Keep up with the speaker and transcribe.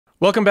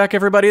Welcome back,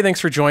 everybody. Thanks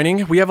for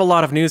joining. We have a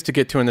lot of news to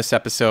get to in this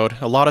episode.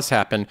 A lot has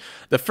happened.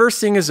 The first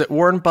thing is that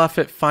Warren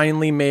Buffett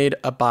finally made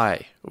a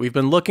buy. We've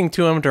been looking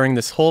to him during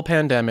this whole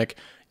pandemic.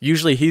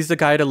 Usually he's the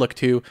guy to look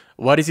to.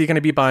 What is he going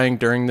to be buying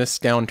during this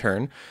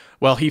downturn?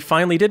 Well, he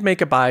finally did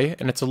make a buy,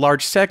 and it's a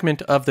large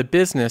segment of the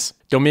business,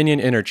 Dominion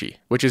Energy,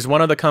 which is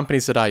one of the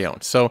companies that I own.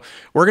 So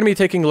we're going to be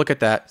taking a look at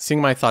that, seeing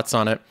my thoughts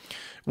on it.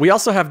 We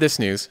also have this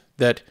news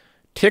that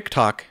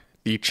TikTok,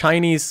 the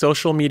Chinese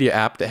social media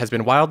app that has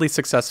been wildly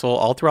successful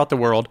all throughout the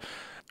world,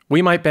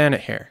 we might ban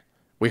it here.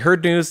 We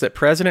heard news that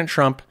President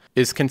Trump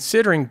is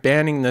considering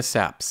banning this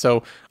app.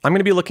 So I'm going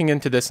to be looking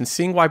into this and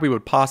seeing why we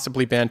would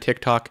possibly ban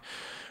TikTok.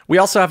 We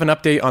also have an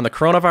update on the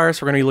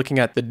coronavirus. We're going to be looking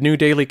at the new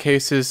daily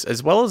cases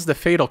as well as the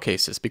fatal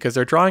cases because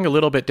they're drawing a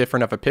little bit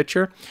different of a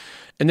picture.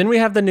 And then we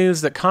have the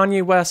news that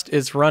Kanye West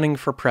is running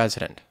for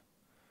president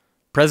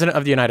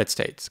of the United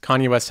States.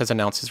 Kanye West has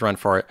announced his run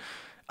for it.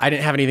 I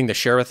didn't have anything to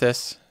share with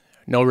this.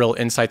 No real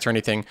insights or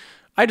anything.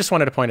 I just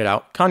wanted to point it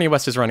out. Kanye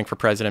West is running for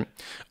president.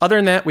 Other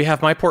than that, we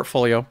have my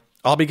portfolio.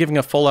 I'll be giving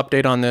a full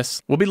update on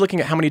this. We'll be looking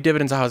at how many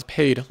dividends I was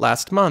paid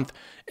last month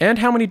and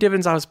how many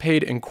dividends I was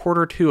paid in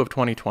Q2 of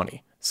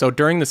 2020. So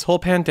during this whole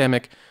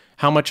pandemic,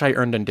 how much I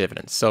earned in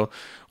dividends. So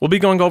we'll be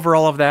going over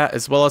all of that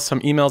as well as some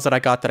emails that I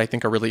got that I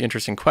think are really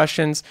interesting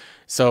questions.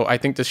 So I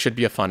think this should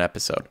be a fun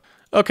episode.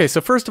 Okay,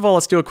 so first of all,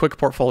 let's do a quick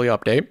portfolio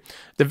update.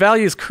 The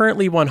value is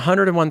currently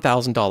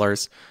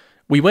 $101,000.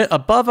 We went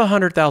above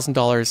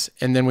 $100,000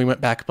 and then we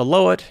went back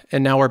below it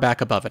and now we're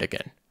back above it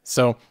again.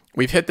 So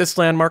we've hit this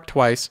landmark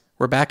twice.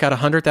 We're back at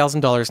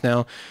 $100,000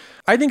 now.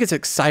 I think it's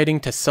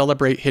exciting to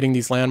celebrate hitting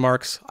these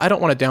landmarks. I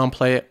don't want to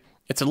downplay it.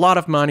 It's a lot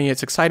of money.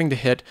 It's exciting to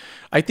hit.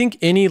 I think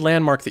any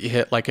landmark that you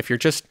hit, like if you're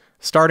just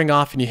starting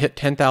off and you hit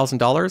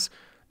 $10,000,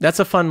 that's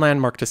a fun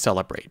landmark to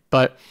celebrate.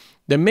 But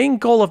the main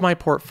goal of my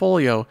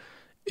portfolio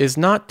is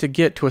not to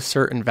get to a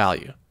certain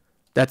value.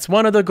 That's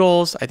one of the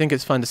goals. I think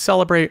it's fun to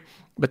celebrate.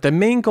 But the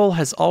main goal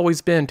has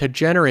always been to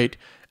generate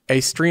a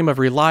stream of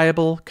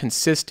reliable,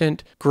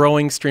 consistent,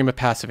 growing stream of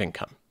passive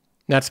income.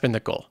 That's been the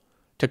goal,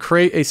 to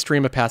create a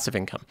stream of passive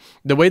income.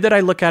 The way that I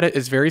look at it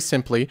is very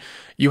simply,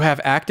 you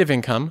have active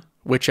income,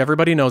 which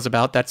everybody knows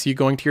about. That's you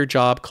going to your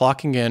job,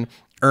 clocking in,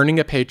 earning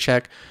a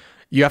paycheck.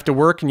 You have to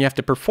work and you have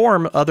to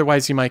perform,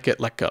 otherwise you might get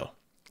let go.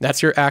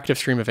 That's your active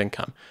stream of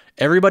income.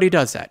 Everybody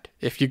does that.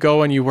 If you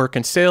go and you work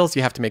in sales,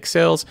 you have to make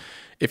sales.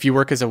 If you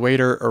work as a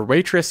waiter or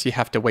waitress, you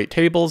have to wait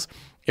tables.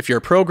 If you're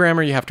a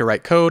programmer, you have to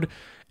write code.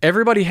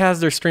 Everybody has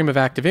their stream of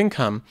active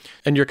income,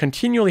 and you're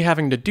continually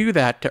having to do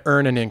that to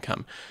earn an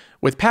income.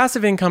 With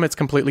passive income, it's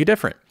completely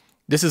different.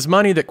 This is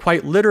money that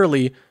quite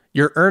literally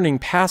you're earning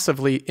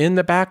passively in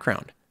the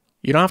background.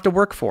 You don't have to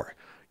work for.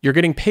 You're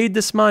getting paid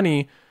this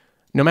money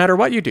no matter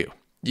what you do.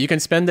 You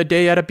can spend the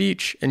day at a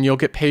beach and you'll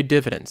get paid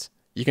dividends.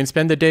 You can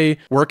spend the day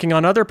working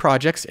on other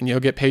projects and you'll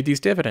get paid these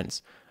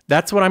dividends.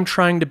 That's what I'm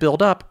trying to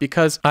build up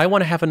because I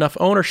want to have enough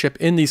ownership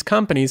in these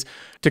companies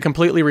to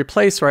completely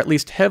replace or at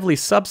least heavily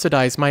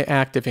subsidize my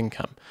active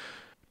income.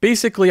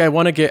 Basically, I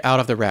want to get out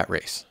of the rat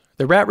race.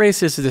 The rat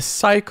race is this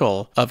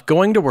cycle of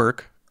going to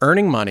work,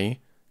 earning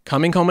money,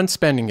 coming home and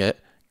spending it,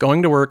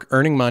 going to work,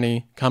 earning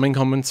money, coming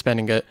home and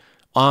spending it,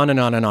 on and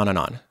on and on and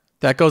on.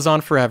 That goes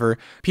on forever.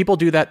 People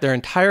do that their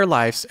entire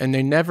lives and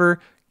they never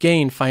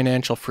gain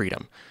financial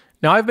freedom.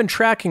 Now, I've been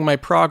tracking my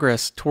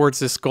progress towards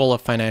this goal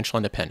of financial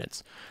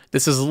independence.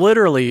 This is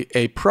literally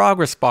a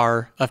progress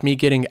bar of me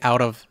getting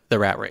out of the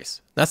rat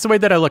race. That's the way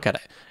that I look at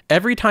it.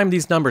 Every time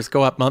these numbers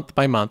go up month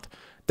by month,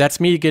 that's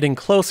me getting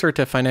closer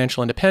to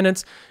financial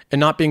independence and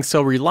not being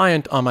so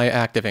reliant on my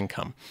active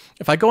income.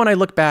 If I go and I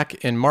look back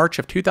in March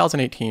of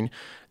 2018,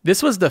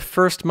 this was the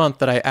first month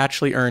that I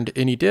actually earned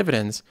any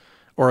dividends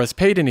or was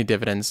paid any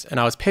dividends, and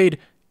I was paid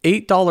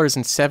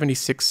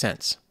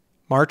 $8.76,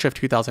 March of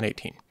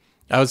 2018.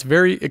 I was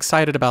very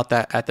excited about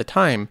that at the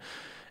time,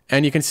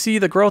 and you can see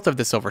the growth of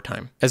this over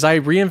time. As I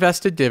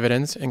reinvested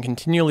dividends and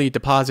continually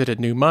deposited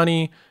new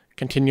money,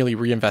 continually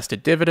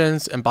reinvested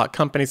dividends, and bought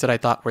companies that I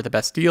thought were the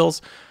best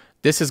deals,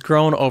 this has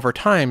grown over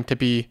time to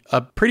be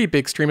a pretty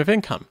big stream of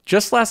income.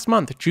 Just last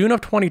month, June of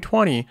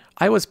 2020,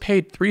 I was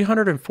paid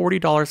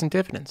 $340 in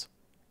dividends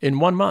in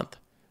 1 month.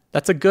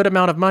 That's a good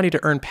amount of money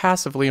to earn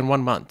passively in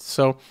 1 month.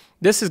 So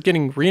this is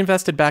getting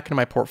reinvested back into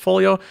my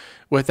portfolio.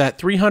 With that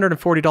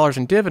 $340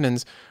 in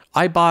dividends,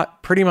 I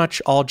bought pretty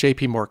much all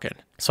JP Morgan.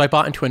 So I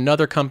bought into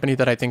another company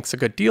that I think is a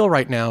good deal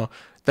right now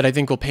that I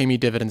think will pay me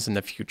dividends in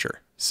the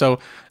future. So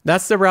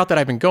that's the route that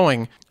I've been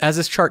going. As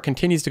this chart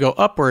continues to go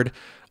upward,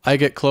 I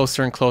get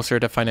closer and closer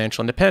to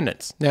financial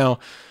independence. Now,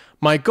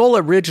 my goal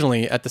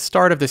originally at the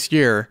start of this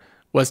year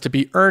was to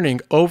be earning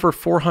over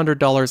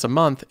 $400 a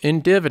month in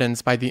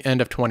dividends by the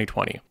end of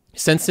 2020.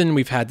 Since then,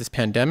 we've had this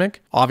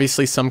pandemic.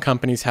 Obviously, some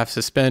companies have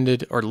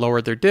suspended or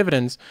lowered their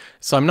dividends,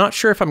 so I'm not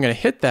sure if I'm going to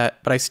hit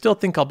that, but I still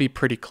think I'll be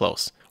pretty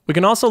close. We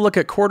can also look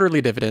at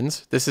quarterly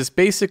dividends. This is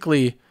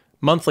basically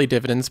monthly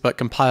dividends, but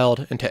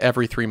compiled into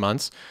every 3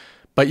 months.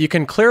 But you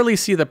can clearly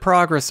see the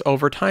progress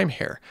over time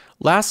here.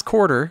 Last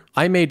quarter,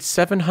 I made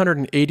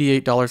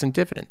 $788 in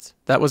dividends.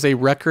 That was a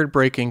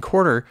record-breaking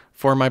quarter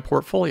for my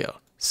portfolio.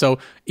 So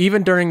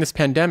even during this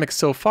pandemic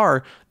so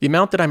far, the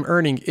amount that I'm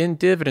earning in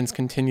dividends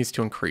continues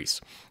to increase.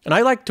 And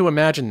I like to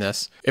imagine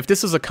this. If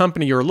this is a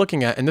company you're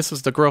looking at and this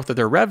is the growth of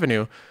their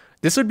revenue,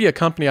 this would be a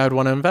company I would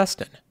want to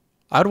invest in.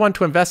 I would want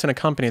to invest in a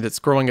company that's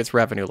growing its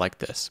revenue like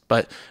this.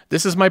 But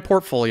this is my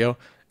portfolio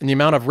and the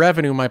amount of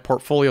revenue my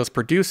portfolio is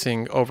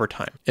producing over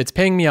time. It's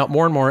paying me out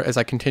more and more as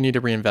I continue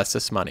to reinvest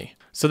this money.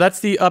 So that's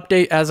the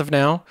update as of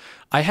now.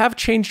 I have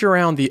changed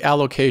around the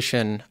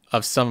allocation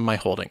of some of my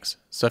holdings.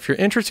 So if you're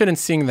interested in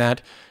seeing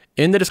that,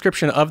 in the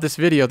description of this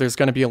video, there's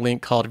going to be a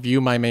link called View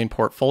My Main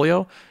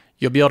Portfolio.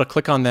 You'll be able to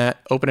click on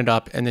that, open it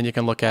up, and then you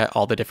can look at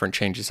all the different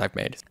changes I've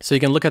made. So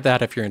you can look at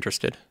that if you're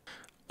interested.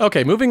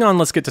 Okay, moving on,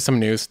 let's get to some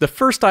news. The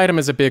first item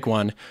is a big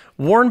one.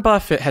 Warren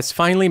Buffett has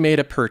finally made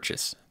a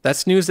purchase.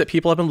 That's news that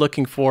people have been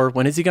looking for.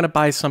 When is he going to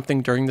buy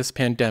something during this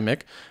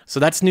pandemic? So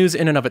that's news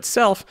in and of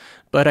itself.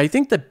 But I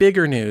think the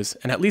bigger news,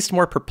 and at least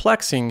more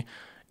perplexing,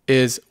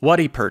 is what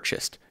he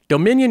purchased.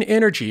 Dominion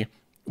Energy,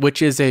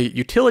 which is a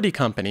utility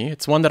company,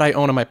 it's one that I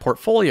own in my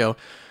portfolio,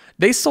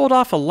 they sold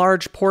off a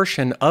large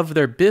portion of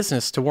their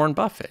business to Warren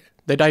Buffett.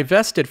 They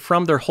divested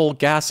from their whole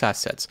gas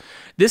assets.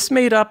 This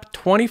made up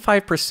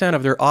 25%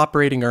 of their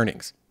operating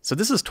earnings. So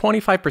this is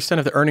 25%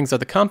 of the earnings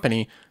of the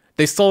company.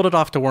 They sold it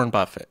off to Warren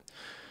Buffett.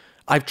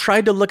 I've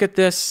tried to look at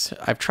this.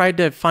 I've tried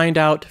to find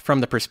out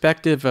from the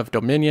perspective of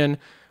Dominion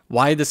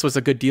why this was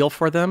a good deal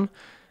for them.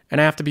 And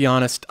I have to be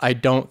honest, I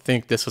don't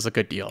think this was a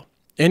good deal.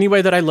 Any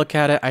way that I look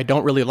at it, I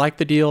don't really like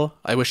the deal.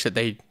 I wish that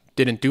they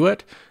didn't do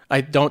it.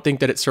 I don't think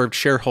that it served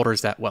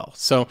shareholders that well.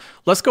 So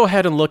let's go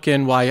ahead and look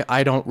in why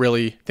I don't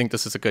really think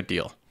this is a good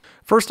deal.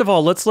 First of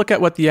all, let's look at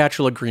what the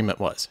actual agreement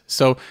was.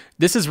 So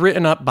this is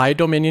written up by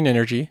Dominion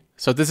Energy.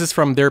 So this is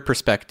from their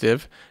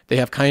perspective. They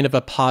have kind of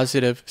a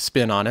positive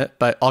spin on it,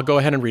 but I'll go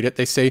ahead and read it.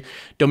 They say,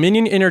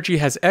 Dominion Energy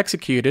has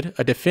executed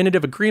a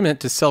definitive agreement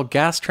to sell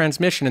gas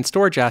transmission and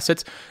storage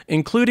assets,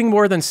 including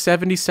more than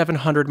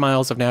 7,700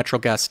 miles of natural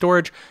gas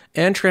storage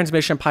and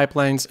transmission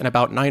pipelines and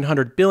about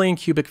 900 billion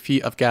cubic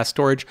feet of gas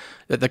storage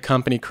that the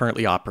company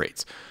currently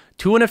operates,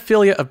 to an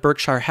affiliate of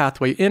Berkshire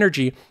Hathaway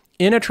Energy,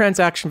 in a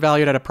transaction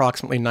valued at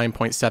approximately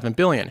 $9.7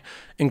 billion,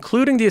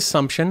 including the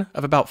assumption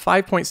of about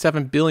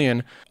 $5.7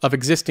 billion of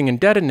existing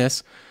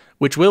indebtedness,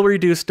 which will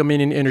reduce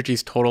Dominion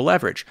Energy's total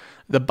leverage.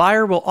 The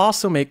buyer will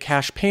also make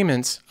cash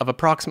payments of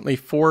approximately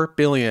 $4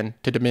 billion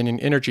to Dominion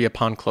Energy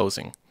upon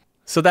closing.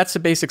 So that's the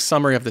basic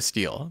summary of this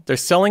deal. They're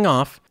selling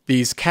off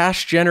these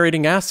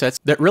cash-generating assets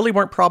that really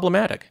weren't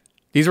problematic.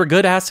 These were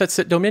good assets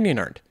that Dominion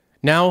earned.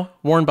 Now,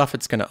 Warren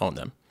Buffett's going to own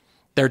them.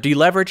 They're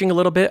deleveraging a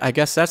little bit. I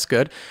guess that's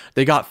good.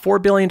 They got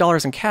 $4 billion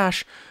in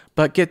cash,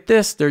 but get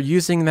this, they're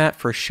using that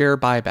for share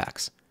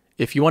buybacks.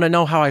 If you want to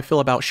know how I feel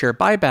about share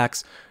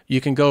buybacks,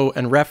 you can go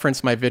and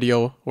reference my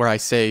video where I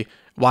say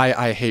why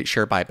I hate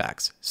share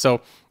buybacks.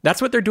 So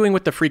that's what they're doing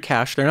with the free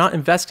cash. They're not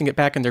investing it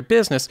back in their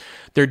business.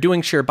 They're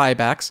doing share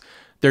buybacks.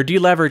 They're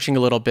deleveraging a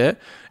little bit.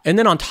 And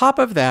then on top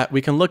of that,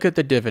 we can look at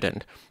the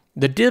dividend.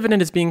 The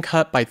dividend is being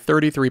cut by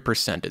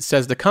 33%. It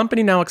says the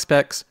company now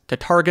expects to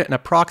target an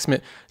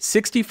approximate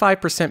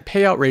 65%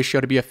 payout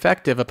ratio to be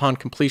effective upon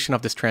completion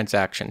of this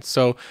transaction.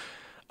 So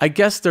I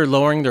guess they're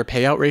lowering their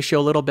payout ratio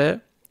a little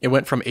bit. It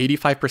went from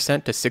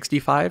 85% to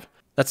 65%.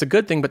 That's a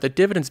good thing, but the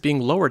dividend's being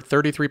lowered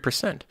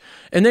 33%.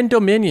 And then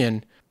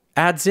Dominion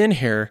adds in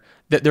here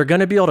that they're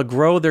going to be able to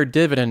grow their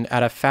dividend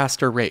at a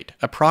faster rate,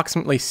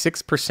 approximately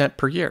 6%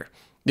 per year.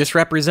 This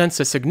represents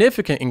a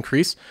significant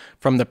increase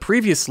from the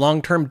previous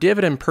long-term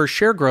dividend per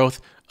share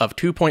growth of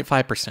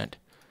 2.5%.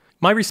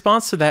 My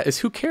response to that is,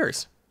 who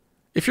cares?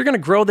 If you're going to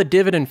grow the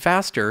dividend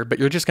faster, but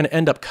you're just going to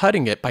end up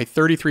cutting it by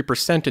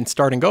 33% and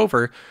starting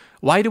over,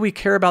 why do we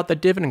care about the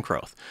dividend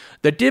growth?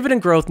 The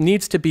dividend growth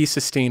needs to be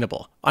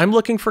sustainable. I'm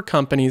looking for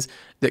companies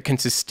that can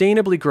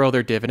sustainably grow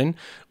their dividend,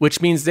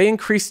 which means they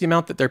increase the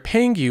amount that they're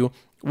paying you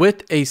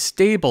with a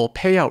stable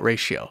payout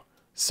ratio.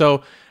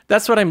 So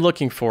that's what I'm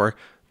looking for.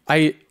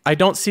 I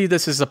don't see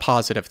this as a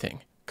positive thing.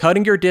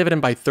 Cutting your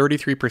dividend by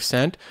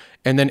 33%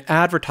 and then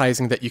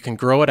advertising that you can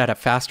grow it at a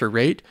faster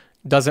rate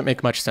doesn't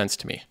make much sense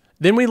to me.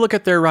 Then we look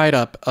at their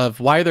write-up of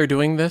why they're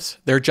doing this,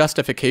 their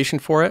justification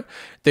for it.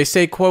 They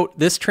say, quote,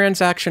 this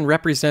transaction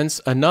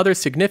represents another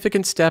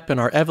significant step in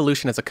our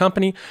evolution as a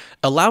company,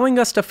 allowing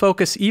us to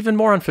focus even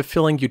more on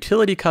fulfilling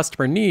utility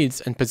customer needs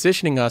and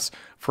positioning us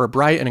for a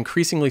bright and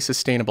increasingly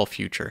sustainable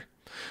future.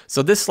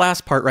 So this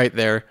last part right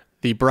there,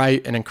 the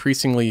bright and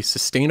increasingly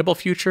sustainable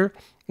future,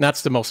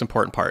 that's the most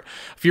important part.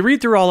 If you read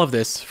through all of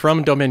this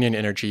from Dominion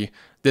Energy,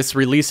 this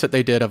release that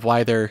they did of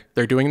why they're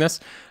doing this,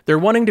 they're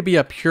wanting to be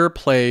a pure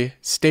play,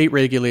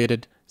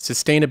 state-regulated,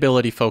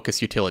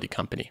 sustainability-focused utility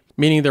company,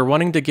 meaning they're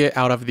wanting to get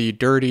out of the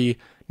dirty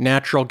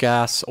natural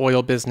gas,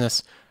 oil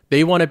business.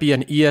 They want to be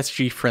an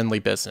ESG-friendly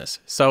business.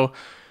 So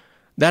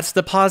that's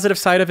the positive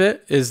side of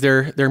it, is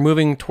they're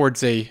moving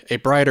towards a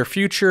brighter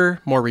future,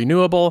 more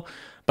renewable.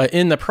 But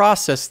in the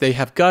process, they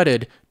have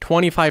gutted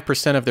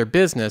 25% of their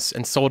business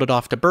and sold it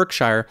off to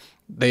Berkshire.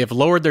 They have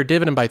lowered their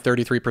dividend by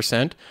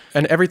 33%,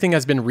 and everything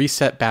has been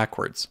reset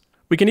backwards.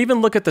 We can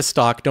even look at the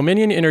stock.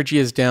 Dominion Energy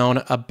is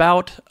down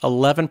about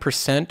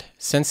 11%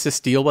 since this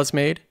deal was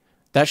made.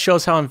 That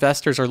shows how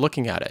investors are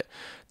looking at it.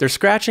 They're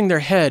scratching their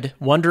head,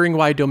 wondering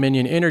why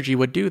Dominion Energy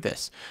would do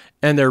this.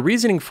 And their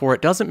reasoning for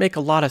it doesn't make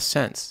a lot of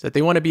sense. That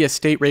they want to be a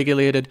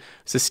state-regulated,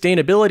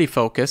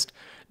 sustainability-focused.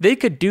 They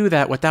could do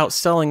that without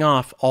selling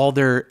off all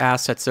their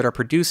assets that are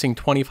producing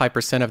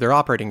 25% of their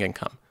operating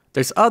income.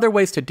 There's other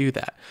ways to do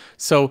that.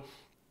 So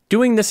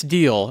doing this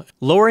deal,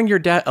 lowering your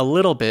debt a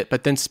little bit,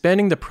 but then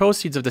spending the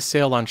proceeds of the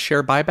sale on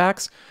share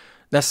buybacks,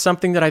 that's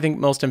something that I think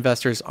most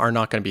investors are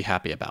not going to be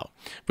happy about.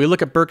 If we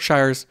look at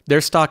Berkshire's,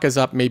 their stock is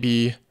up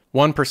maybe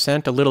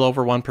 1%, a little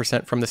over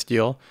 1% from this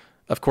deal.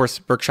 Of course,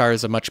 Berkshire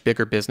is a much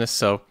bigger business,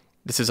 so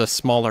this is a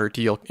smaller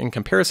deal in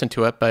comparison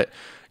to it, but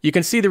you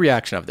can see the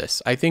reaction of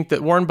this. I think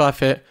that Warren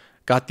Buffett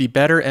got the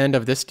better end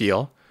of this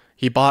deal.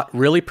 He bought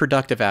really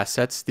productive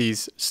assets.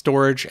 These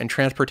storage and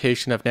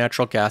transportation of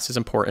natural gas is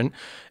important.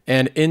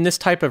 And in this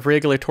type of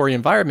regulatory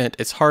environment,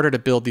 it's harder to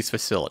build these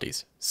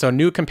facilities. So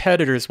new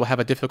competitors will have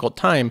a difficult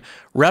time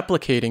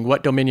replicating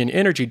what Dominion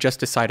Energy just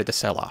decided to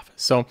sell off.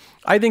 So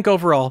I think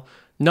overall,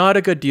 not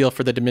a good deal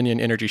for the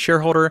Dominion Energy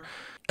shareholder.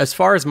 As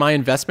far as my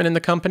investment in the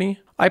company,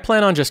 I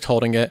plan on just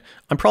holding it.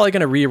 I'm probably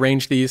going to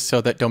rearrange these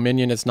so that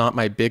Dominion is not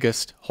my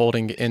biggest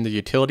holding in the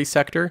utility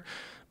sector.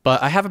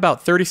 But I have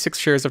about 36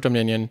 shares of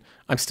Dominion.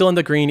 I'm still in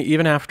the green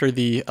even after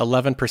the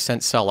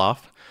 11%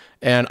 sell-off,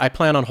 and I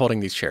plan on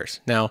holding these shares.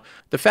 Now,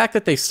 the fact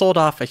that they sold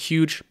off a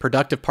huge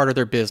productive part of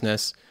their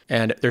business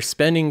and they're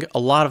spending a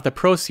lot of the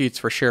proceeds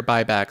for share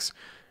buybacks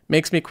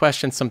makes me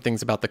question some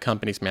things about the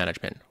company's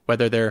management,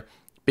 whether they're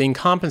being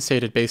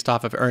compensated based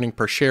off of earning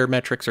per share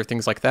metrics or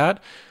things like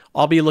that.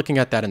 I'll be looking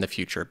at that in the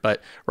future,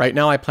 but right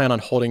now I plan on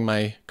holding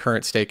my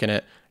current stake in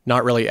it,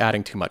 not really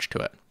adding too much to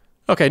it.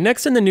 Okay,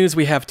 next in the news,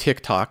 we have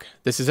TikTok.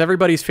 This is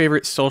everybody's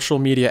favorite social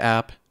media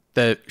app,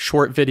 the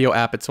short video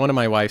app. It's one of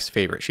my wife's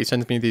favorites. She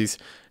sends me these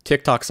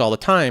TikToks all the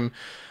time.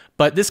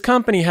 But this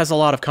company has a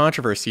lot of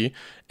controversy,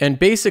 and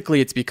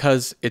basically it's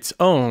because it's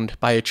owned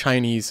by a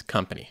Chinese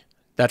company.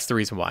 That's the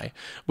reason why.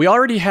 We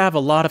already have a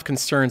lot of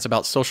concerns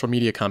about social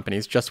media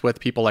companies, just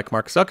with people like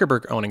Mark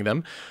Zuckerberg owning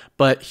them,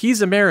 but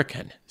he's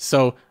American,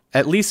 so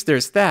at least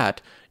there's that.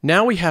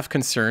 Now we have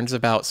concerns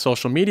about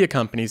social media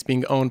companies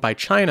being owned by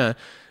China,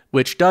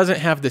 which doesn't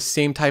have the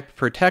same type of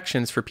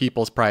protections for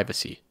people's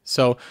privacy.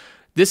 So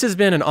this has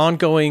been an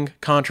ongoing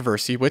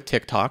controversy with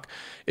TikTok.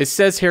 It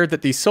says here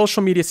that the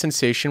social media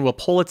sensation will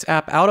pull its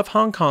app out of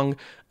Hong Kong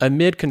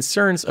amid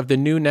concerns of the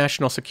new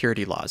national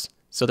security laws.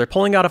 So they're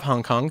pulling out of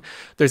Hong Kong.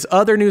 There's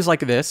other news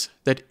like this,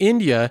 that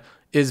India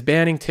is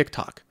banning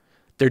TikTok.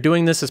 They're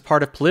doing this as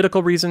part of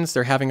political reasons.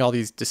 They're having all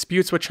these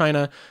disputes with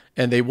China,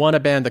 and they want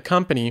to ban the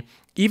company,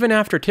 even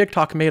after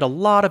TikTok made a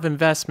lot of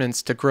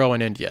investments to grow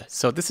in India.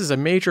 So this is a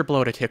major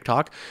blow to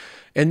TikTok.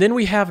 And then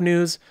we have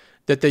news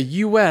that the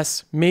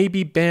US may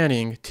be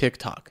banning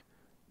TikTok.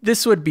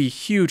 This would be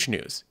huge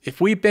news. If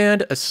we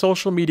banned a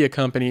social media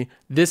company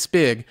this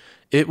big,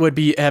 it would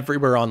be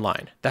everywhere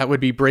online. That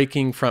would be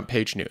breaking front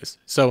page news.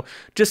 So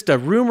just a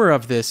rumor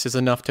of this is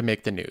enough to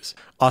make the news.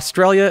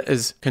 Australia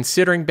is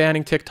considering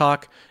banning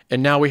TikTok,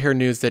 and now we hear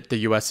news that the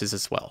US is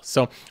as well.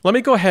 So let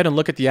me go ahead and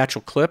look at the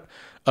actual clip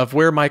of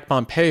where Mike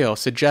Pompeo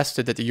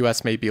suggested that the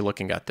US may be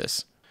looking at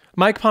this.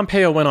 Mike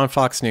Pompeo went on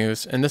Fox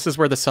News, and this is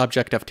where the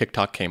subject of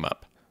TikTok came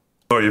up.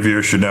 Your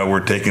viewers should know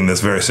we're taking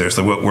this very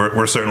seriously.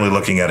 We're certainly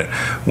looking at it.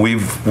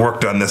 We've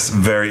worked on this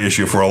very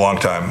issue for a long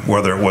time,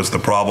 whether it was the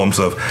problems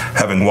of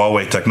having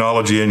Huawei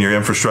technology in your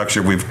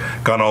infrastructure. We've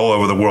gone all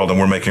over the world, and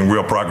we're making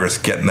real progress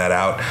getting that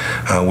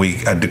out.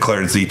 We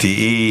declared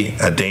ZTE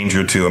a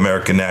danger to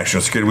American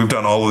national security. We've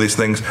done all of these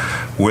things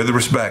with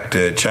respect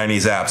to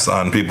Chinese apps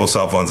on people's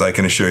cell phones. I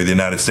can assure you the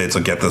United States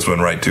will get this one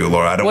right too,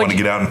 Laura. I don't want to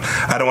get out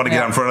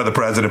in front of the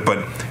president,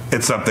 but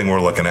it's something we're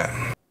looking at.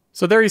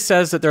 So there he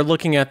says that they're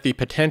looking at the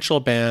potential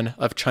ban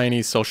of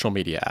Chinese social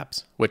media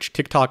apps, which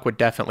TikTok would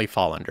definitely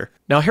fall under.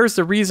 Now here's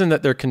the reason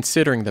that they're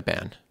considering the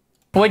ban.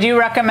 Would you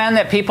recommend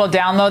that people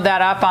download that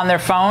app on their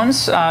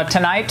phones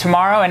tonight,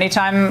 tomorrow,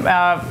 anytime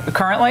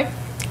currently?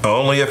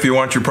 Only if you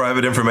want your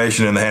private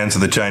information in the hands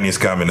of the Chinese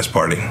Communist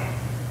Party.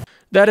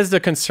 That is the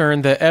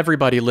concern that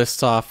everybody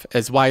lists off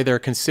as why they're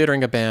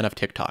considering a ban of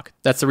TikTok.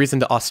 That's the reason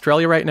that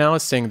Australia right now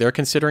is saying they're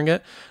considering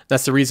it.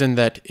 That's the reason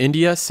that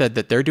India said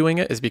that they're doing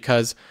it, is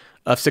because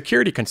of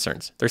security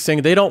concerns. They're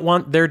saying they don't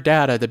want their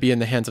data to be in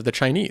the hands of the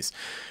Chinese.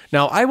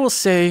 Now, I will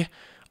say,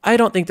 I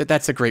don't think that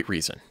that's a great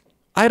reason.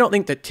 I don't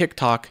think that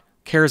TikTok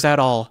cares at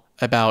all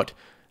about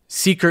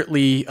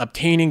secretly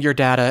obtaining your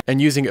data and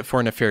using it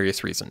for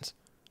nefarious reasons.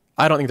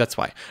 I don't think that's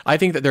why. I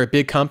think that they're a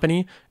big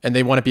company and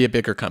they want to be a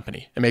bigger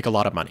company and make a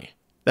lot of money.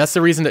 That's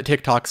the reason that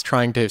TikTok's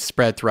trying to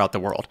spread throughout the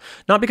world.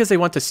 Not because they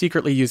want to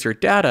secretly use your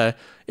data,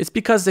 it's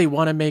because they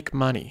want to make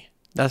money.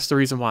 That's the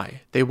reason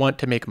why. They want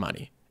to make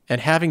money. And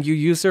having you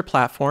use their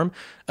platform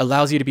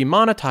allows you to be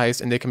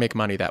monetized, and they can make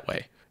money that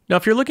way. Now,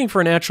 if you're looking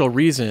for a natural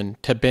reason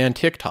to ban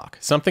TikTok,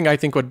 something I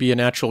think would be a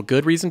natural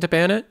good reason to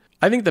ban it,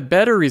 I think the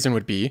better reason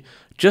would be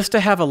just to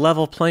have a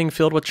level playing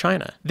field with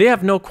China. They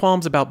have no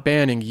qualms about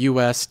banning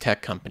US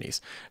tech companies.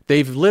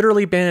 They've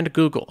literally banned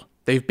Google.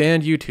 They've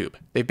banned YouTube.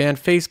 They've banned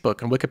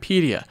Facebook and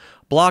Wikipedia,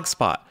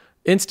 Blogspot.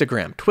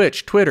 Instagram,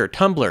 Twitch, Twitter,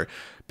 Tumblr,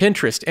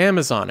 Pinterest,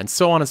 Amazon, and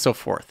so on and so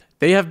forth.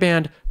 They have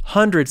banned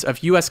hundreds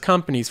of US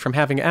companies from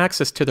having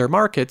access to their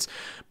markets,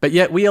 but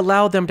yet we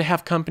allow them to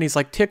have companies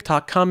like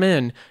TikTok come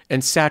in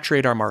and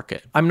saturate our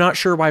market. I'm not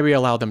sure why we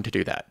allow them to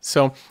do that.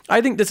 So I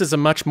think this is a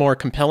much more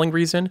compelling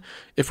reason.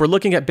 If we're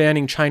looking at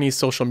banning Chinese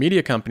social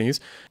media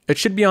companies, it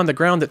should be on the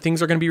ground that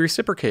things are going to be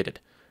reciprocated.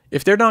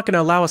 If they're not going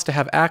to allow us to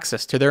have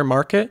access to their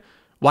market,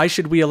 why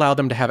should we allow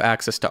them to have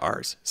access to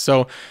ours?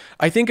 So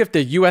I think if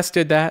the US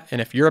did that,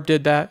 and if Europe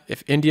did that,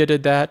 if India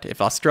did that,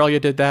 if Australia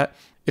did that,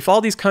 if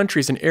all these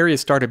countries and areas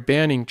started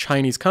banning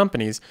Chinese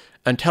companies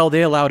until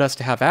they allowed us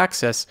to have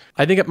access,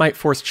 I think it might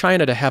force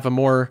China to have a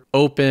more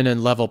open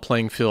and level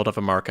playing field of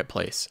a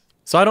marketplace.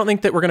 So I don't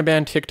think that we're going to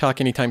ban TikTok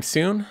anytime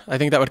soon. I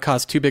think that would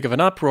cause too big of an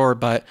uproar,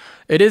 but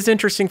it is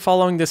interesting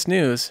following this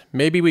news.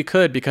 Maybe we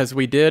could, because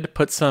we did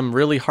put some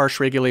really harsh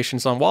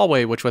regulations on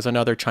Huawei, which was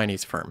another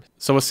Chinese firm.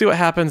 So we'll see what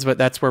happens, but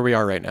that's where we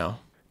are right now.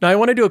 Now, I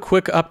want to do a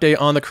quick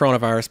update on the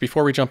coronavirus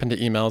before we jump into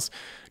emails.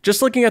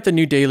 Just looking at the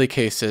new daily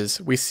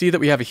cases, we see that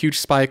we have a huge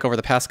spike over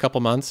the past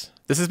couple months.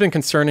 This has been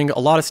concerning a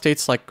lot of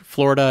states like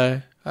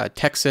Florida,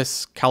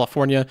 Texas,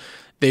 California.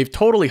 They've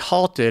totally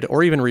halted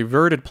or even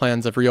reverted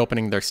plans of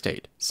reopening their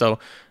state. So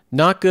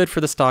not good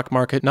for the stock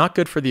market, not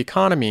good for the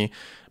economy,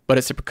 but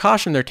it's a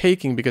precaution they're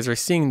taking because they're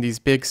seeing these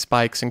big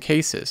spikes in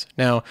cases.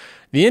 Now,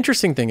 the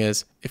interesting thing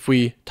is, if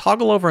we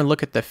toggle over and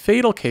look at the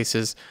fatal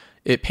cases,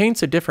 it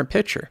paints a different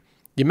picture.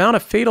 The amount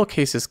of fatal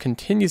cases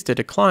continues to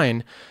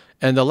decline,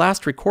 and the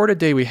last recorded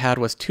day we had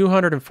was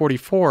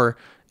 244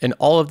 in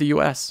all of the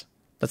US.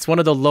 That's one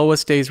of the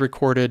lowest days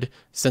recorded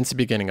since the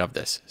beginning of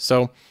this.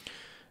 So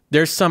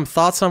there's some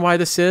thoughts on why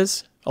this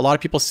is. A lot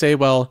of people say,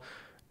 well,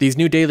 these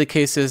new daily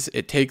cases,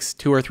 it takes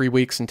 2 or 3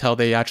 weeks until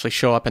they actually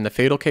show up in the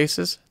fatal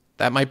cases.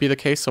 That might be the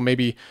case, so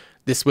maybe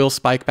this will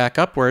spike back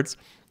upwards.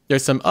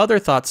 There's some other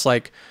thoughts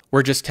like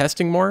we're just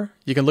testing more.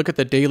 You can look at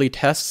the daily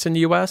tests in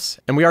the US,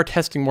 and we are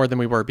testing more than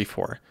we were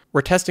before.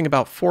 We're testing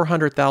about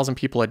 400,000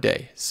 people a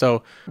day.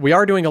 So we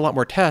are doing a lot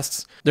more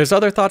tests. There's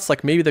other thoughts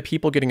like maybe the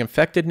people getting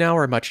infected now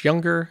are much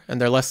younger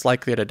and they're less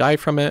likely to die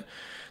from it.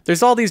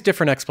 There's all these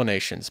different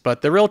explanations,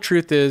 but the real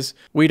truth is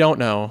we don't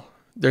know.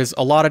 There's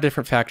a lot of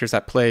different factors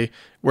at play.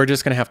 We're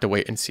just going to have to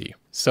wait and see.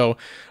 So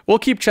we'll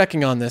keep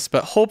checking on this,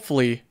 but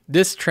hopefully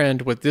this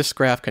trend with this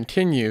graph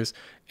continues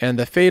and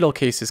the fatal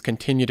cases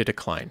continue to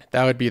decline.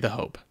 That would be the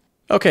hope.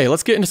 Okay,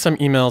 let's get into some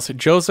emails.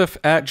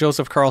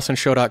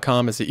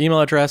 Joseph@josephcarlsonshow.com is the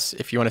email address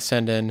if you want to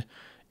send in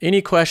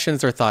any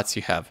questions or thoughts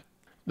you have.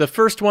 The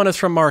first one is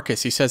from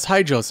Marcus. He says,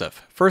 "Hi,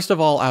 Joseph. First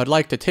of all, I would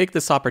like to take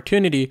this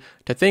opportunity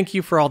to thank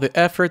you for all the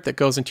effort that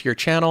goes into your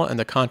channel and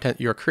the content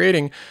you're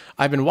creating.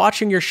 I've been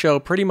watching your show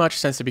pretty much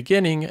since the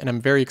beginning, and I'm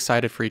very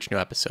excited for each new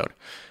episode."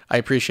 I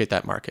appreciate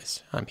that,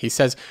 Marcus. He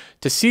says,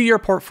 "To see your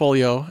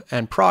portfolio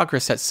and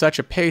progress at such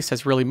a pace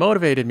has really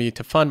motivated me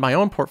to fund my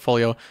own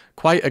portfolio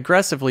quite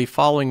aggressively,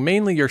 following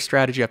mainly your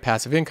strategy of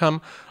passive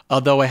income,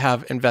 although I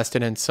have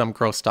invested in some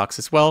growth stocks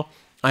as well.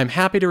 I'm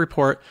happy to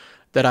report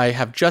that I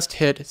have just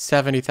hit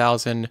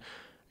 70,000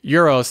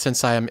 euros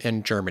since I am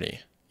in Germany."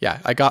 Yeah,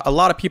 I got a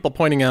lot of people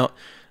pointing out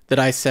that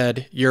I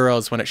said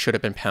euros when it should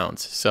have been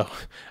pounds. So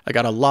I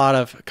got a lot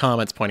of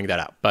comments pointing that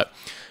out. But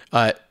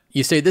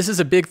you say, "This is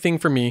a big thing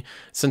for me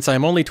since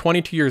I'm only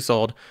 22 years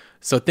old.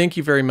 So thank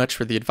you very much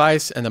for the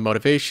advice and the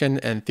motivation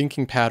and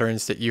thinking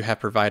patterns that you have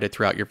provided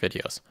throughout your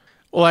videos."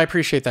 Well, I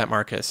appreciate that,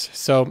 Marcus.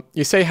 So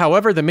you say,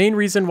 "However, the main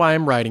reason why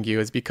I'm writing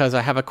you is because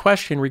I have a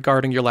question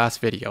regarding your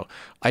last video.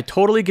 I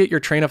totally get your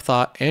train of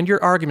thought and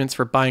your arguments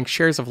for buying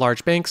shares of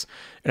large banks,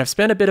 and I've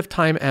spent a bit of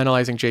time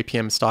analyzing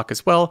JPM stock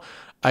as well.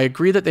 I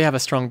agree that they have a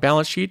strong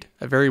balance sheet,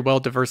 a very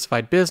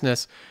well-diversified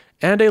business,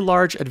 and a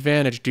large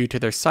advantage due to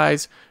their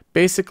size.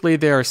 Basically,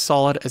 they are as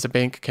solid as a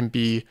bank can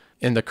be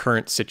in the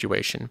current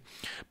situation.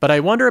 But I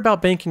wonder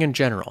about banking in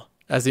general.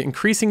 As the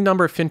increasing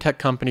number of fintech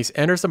companies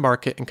enters the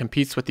market and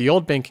competes with the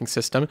old banking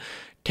system,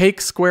 take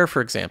Square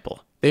for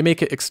example. They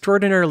make it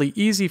extraordinarily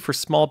easy for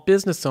small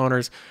business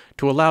owners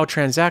to allow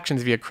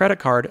transactions via credit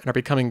card and are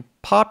becoming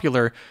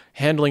popular,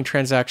 handling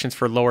transactions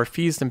for lower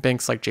fees than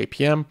banks like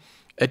JPM.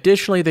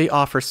 Additionally, they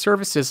offer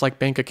services like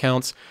bank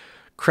accounts,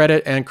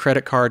 credit and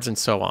credit cards, and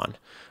so on.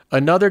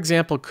 Another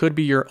example could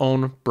be your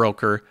own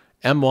broker,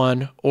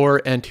 M1 or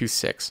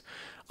N26.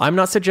 I'm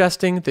not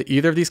suggesting that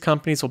either of these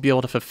companies will be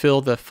able to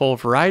fulfill the full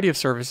variety of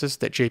services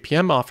that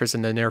JPM offers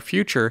in the near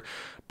future,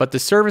 but the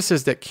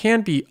services that can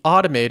be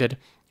automated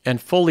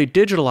and fully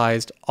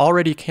digitalized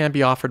already can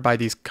be offered by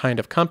these kind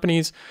of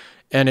companies,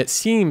 and it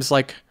seems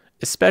like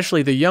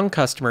especially the young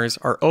customers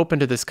are open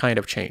to this kind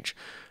of change.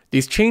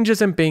 These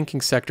changes in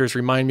banking sectors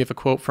remind me of a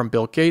quote from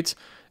Bill Gates,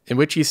 in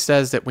which he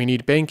says that we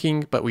need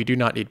banking, but we do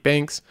not need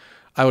banks.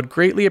 I would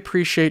greatly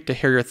appreciate to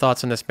hear your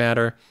thoughts on this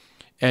matter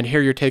and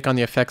hear your take on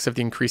the effects of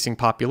the increasing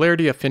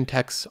popularity of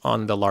fintechs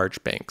on the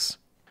large banks."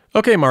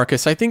 Okay,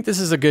 Marcus, I think this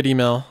is a good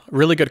email.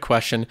 Really good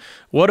question.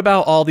 What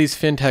about all these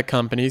fintech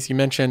companies? You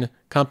mentioned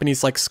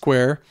companies like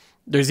Square.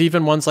 There's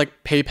even ones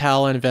like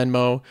PayPal and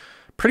Venmo.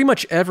 pretty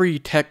much every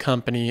tech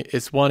company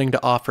is wanting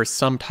to offer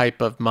some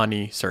type of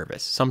money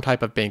service, some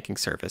type of banking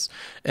service.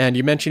 And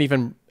you mentioned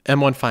even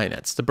M1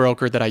 Finance, the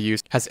broker that I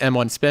use, has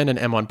M1 Spend and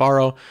M1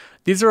 Borrow.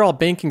 These are all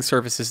banking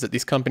services that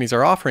these companies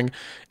are offering,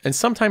 and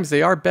sometimes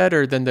they are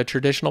better than the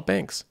traditional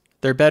banks.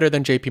 They're better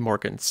than JP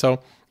Morgan.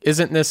 So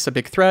isn't this a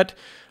big threat?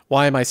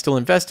 Why am I still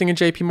investing in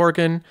JP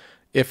Morgan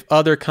if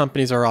other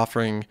companies are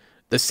offering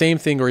the same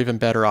thing or even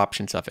better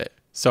options of it?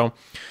 So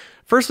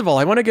first of all,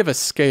 I want to give a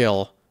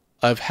scale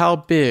of how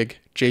big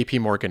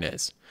JP Morgan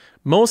is.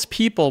 Most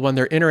people, when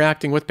they're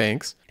interacting with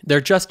banks,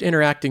 they're just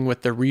interacting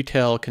with the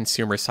retail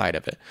consumer side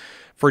of it.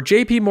 For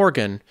JP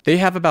Morgan, they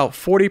have about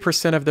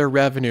 40% of their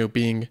revenue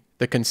being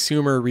the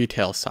consumer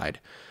retail side.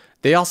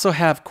 They also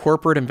have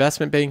corporate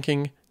investment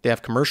banking, they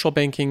have commercial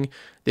banking,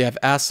 they have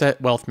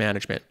asset wealth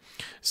management.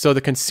 So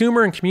the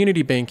consumer and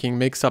community banking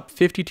makes up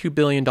 $52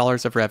 billion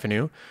of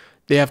revenue.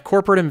 They have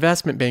corporate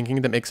investment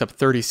banking that makes up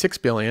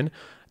 $36 billion.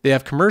 They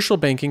have commercial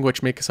banking,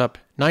 which makes up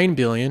 $9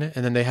 billion.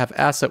 And then they have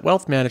asset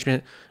wealth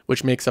management,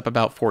 which makes up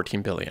about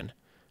 $14 billion.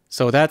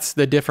 So that's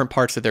the different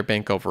parts of their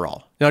bank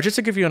overall. Now, just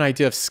to give you an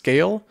idea of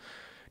scale,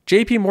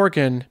 JP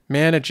Morgan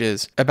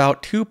manages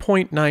about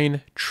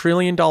 $2.9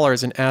 trillion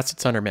in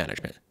assets under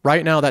management.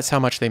 Right now, that's how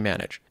much they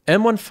manage.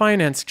 M1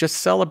 Finance just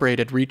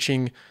celebrated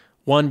reaching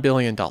 $1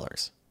 billion.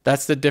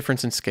 That's the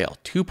difference in scale,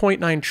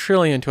 2.9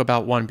 trillion to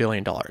about $1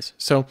 billion.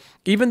 So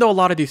even though a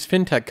lot of these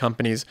fintech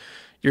companies,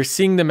 you're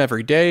seeing them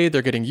every day,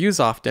 they're getting used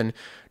often,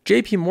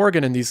 JP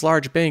Morgan and these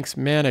large banks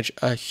manage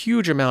a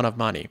huge amount of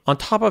money. On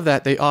top of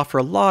that, they offer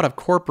a lot of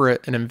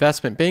corporate and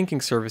investment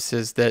banking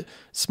services that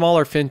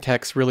smaller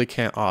fintechs really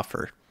can't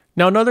offer.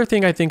 Now, another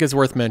thing I think is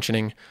worth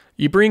mentioning,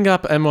 you bring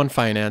up M1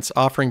 Finance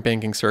offering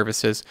banking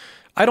services.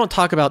 I don't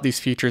talk about these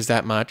features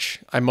that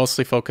much. I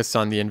mostly focus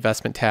on the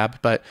investment tab,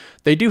 but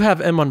they do have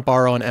M1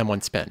 Borrow and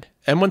M1 Spend.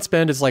 M1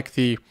 Spend is like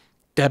the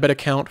debit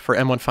account for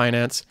M1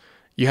 Finance.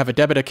 You have a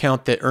debit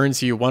account that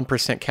earns you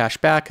 1% cash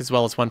back as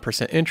well as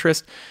 1%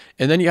 interest.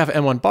 And then you have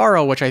M1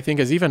 Borrow, which I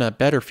think is even a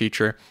better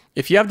feature.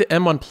 If you have the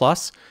M1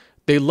 Plus,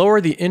 they lower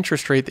the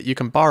interest rate that you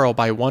can borrow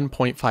by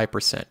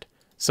 1.5%.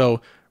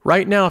 So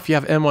right now, if you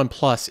have M1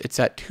 Plus, it's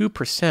at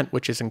 2%,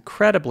 which is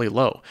incredibly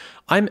low.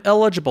 I'm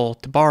eligible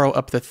to borrow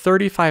up to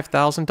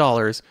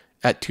 $35,000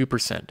 at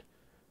 2%.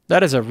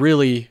 That is a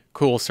really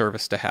cool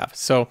service to have.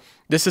 So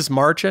this is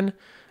margin,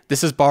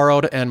 this is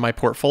borrowed, and my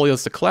portfolio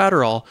is the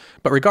collateral.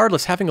 But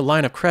regardless, having a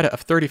line of credit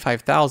of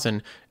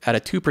 $35,000 at a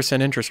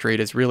 2% interest rate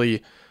is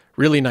really,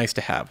 really nice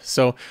to have.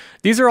 So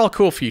these are all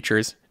cool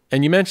features.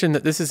 And you mentioned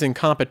that this is in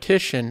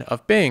competition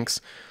of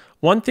banks.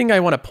 One thing I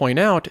want to point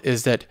out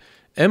is that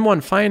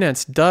M1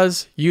 Finance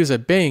does use a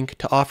bank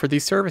to offer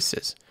these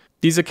services.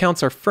 These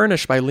accounts are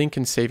furnished by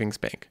Lincoln Savings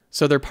Bank,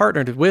 so they're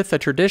partnered with a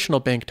traditional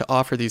bank to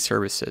offer these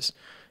services.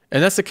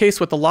 And that's the case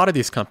with a lot of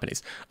these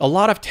companies. A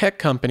lot of tech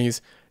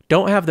companies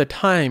don't have the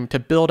time to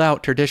build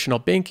out traditional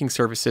banking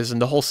services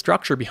and the whole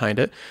structure behind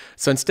it.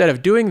 So instead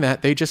of doing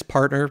that, they just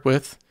partner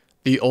with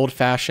the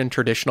old-fashioned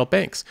traditional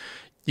banks.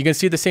 You can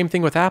see the same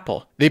thing with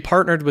Apple. They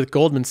partnered with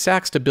Goldman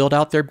Sachs to build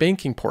out their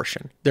banking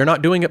portion. They're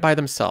not doing it by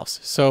themselves.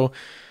 So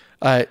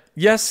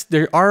yes,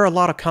 there are a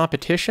lot of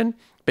competition,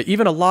 but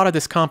even a lot of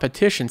this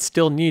competition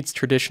still needs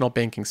traditional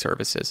banking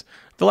services.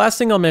 The last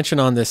thing I'll mention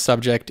on this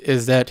subject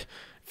is that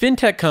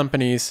fintech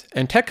companies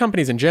and tech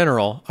companies in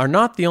general are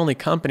not the only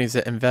companies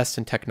that invest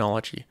in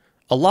technology.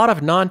 A lot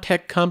of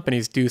non-tech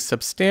companies do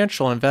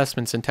substantial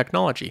investments in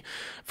technology.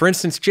 For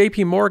instance,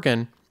 JP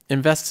Morgan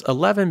invests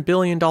 $11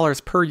 billion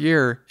per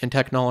year in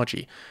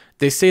technology.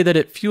 They say that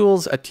it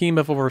fuels a team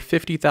of over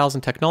 50,000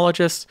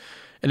 technologists.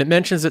 And it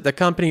mentions that the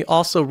company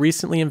also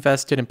recently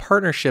invested in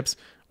partnerships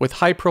with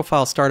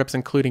high-profile startups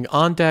including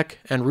OnDeck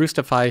and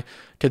Roostify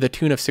to the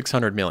tune of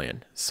 $600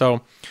 million.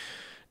 So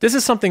this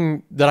is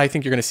something that I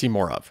think you're going to see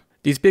more of.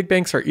 These big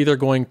banks are either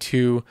going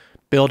to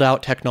build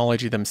out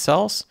technology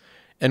themselves,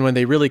 and when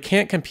they really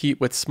can't compete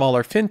with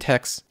smaller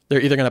fintechs,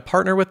 they're either going to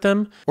partner with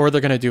them or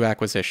they're going to do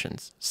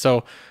acquisitions.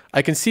 So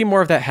I can see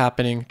more of that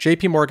happening.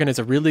 JP Morgan is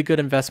a really good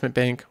investment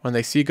bank. When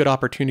they see good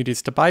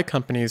opportunities to buy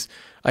companies,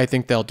 I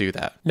think they'll do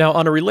that. Now,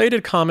 on a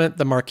related comment,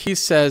 the Marquis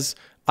says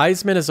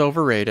Eisman is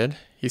overrated.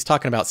 He's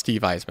talking about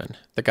Steve Eisman,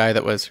 the guy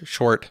that was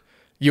short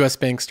U.S.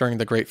 banks during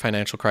the Great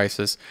Financial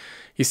Crisis.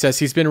 He says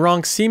he's been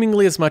wrong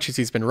seemingly as much as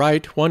he's been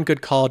right. One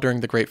good call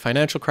during the Great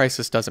Financial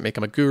Crisis doesn't make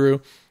him a guru.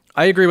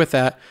 I agree with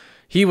that.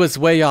 He was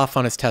way off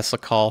on his Tesla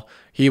call.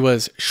 He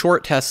was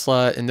short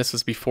Tesla, and this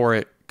was before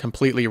it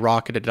completely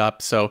rocketed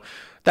up. So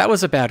that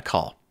was a bad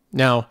call.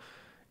 Now,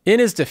 in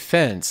his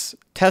defense,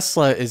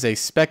 Tesla is a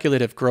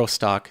speculative growth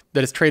stock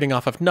that is trading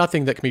off of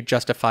nothing that can be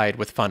justified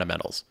with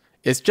fundamentals.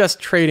 It's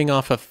just trading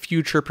off of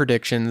future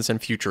predictions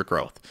and future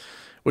growth,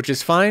 which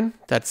is fine.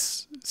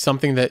 That's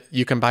something that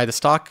you can buy the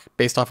stock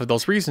based off of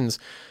those reasons.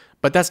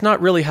 But that's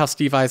not really how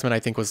Steve Eisman, I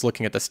think, was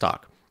looking at the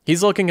stock.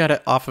 He's looking at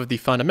it off of the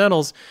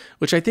fundamentals,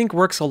 which I think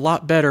works a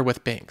lot better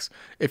with banks.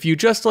 If you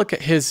just look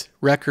at his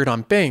record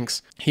on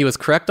banks, he was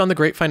correct on the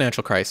Great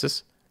Financial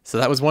Crisis. So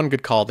that was one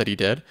good call that he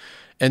did.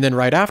 And then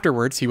right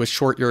afterwards, he was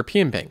short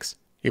European banks.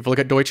 If you look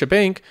at Deutsche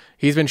Bank,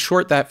 he's been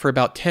short that for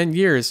about 10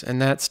 years,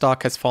 and that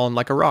stock has fallen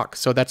like a rock.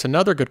 So that's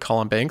another good call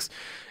on banks.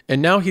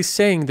 And now he's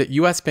saying that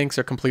US banks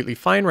are completely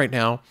fine right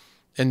now,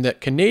 and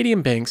that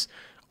Canadian banks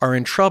are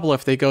in trouble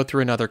if they go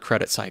through another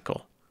credit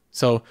cycle.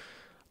 So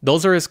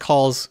those are his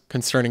calls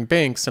concerning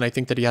banks, and I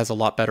think that he has a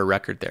lot better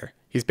record there.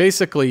 He's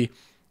basically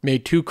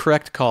made 2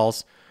 correct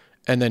calls,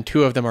 and then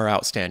 2 of them are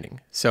outstanding.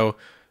 So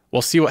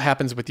we'll see what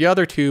happens with the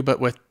other 2, but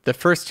with the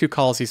first 2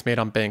 calls he's made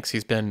on banks,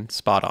 he's been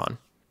spot on.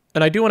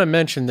 And I do want to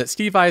mention that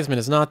Steve Eisman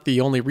is not the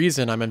only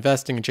reason I'm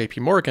investing in JP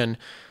Morgan.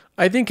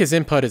 I think his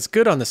input is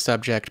good on the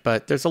subject,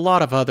 but there's a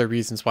lot of other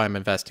reasons why I'm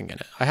investing in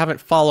it. I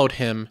haven't followed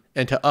him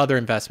into other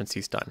investments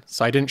he's done.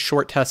 So I didn't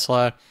short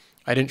Tesla.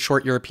 I didn't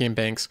short European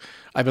banks.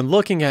 I've been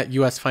looking at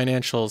US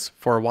financials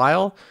for a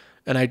while,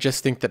 and I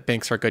just think that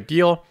banks are a good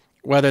deal.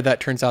 Whether that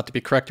turns out to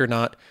be correct or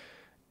not,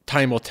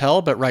 time will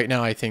tell, but right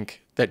now I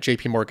think that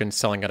JP Morgan's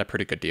selling at a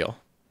pretty good deal.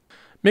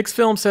 Mixed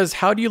Film says,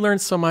 how do you learn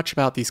so much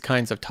about these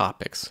kinds of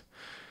topics?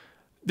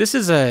 This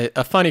is a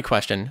funny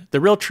question. The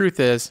real truth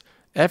is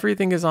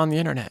everything is on the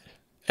internet.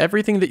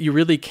 Everything that you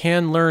really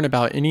can learn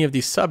about any of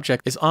these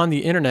subjects is on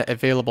the internet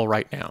available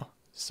right now.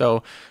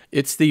 So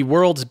it's the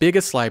world's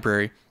biggest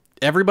library.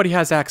 Everybody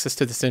has access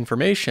to this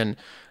information.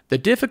 The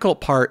difficult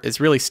part is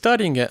really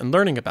studying it and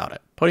learning about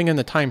it, putting in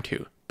the time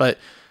to. But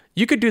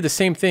you could do the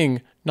same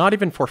thing, not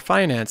even for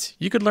finance.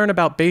 You could learn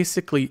about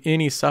basically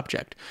any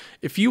subject.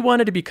 If you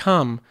wanted to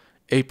become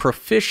a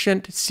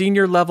proficient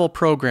senior level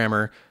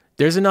programmer,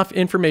 there's enough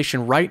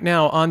information right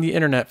now on the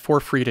internet for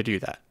free to do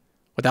that.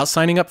 Without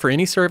signing up for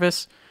any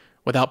service,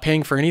 without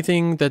paying for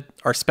anything that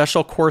are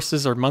special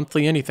courses or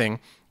monthly anything,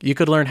 you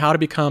could learn how to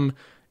become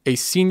a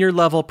senior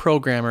level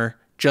programmer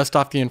just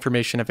off the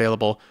information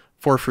available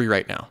for free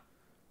right now.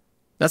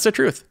 That's the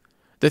truth.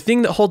 The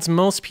thing that holds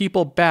most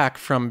people back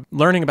from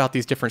learning about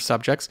these different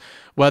subjects,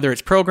 whether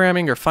it's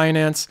programming or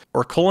finance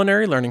or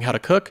culinary, learning how to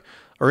cook,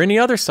 or any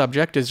other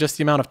subject, is just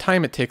the amount of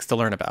time it takes to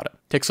learn about it.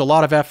 It takes a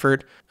lot of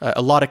effort,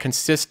 a lot of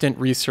consistent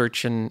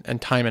research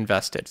and time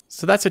invested.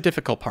 So that's a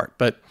difficult part,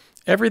 but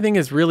everything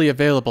is really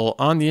available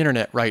on the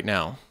internet right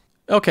now.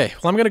 Okay,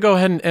 well, I'm going to go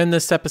ahead and end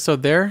this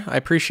episode there. I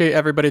appreciate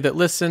everybody that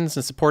listens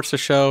and supports the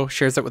show,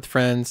 shares it with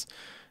friends,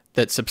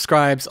 that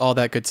subscribes, all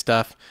that good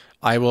stuff.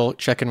 I will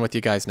check in with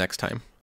you guys next time.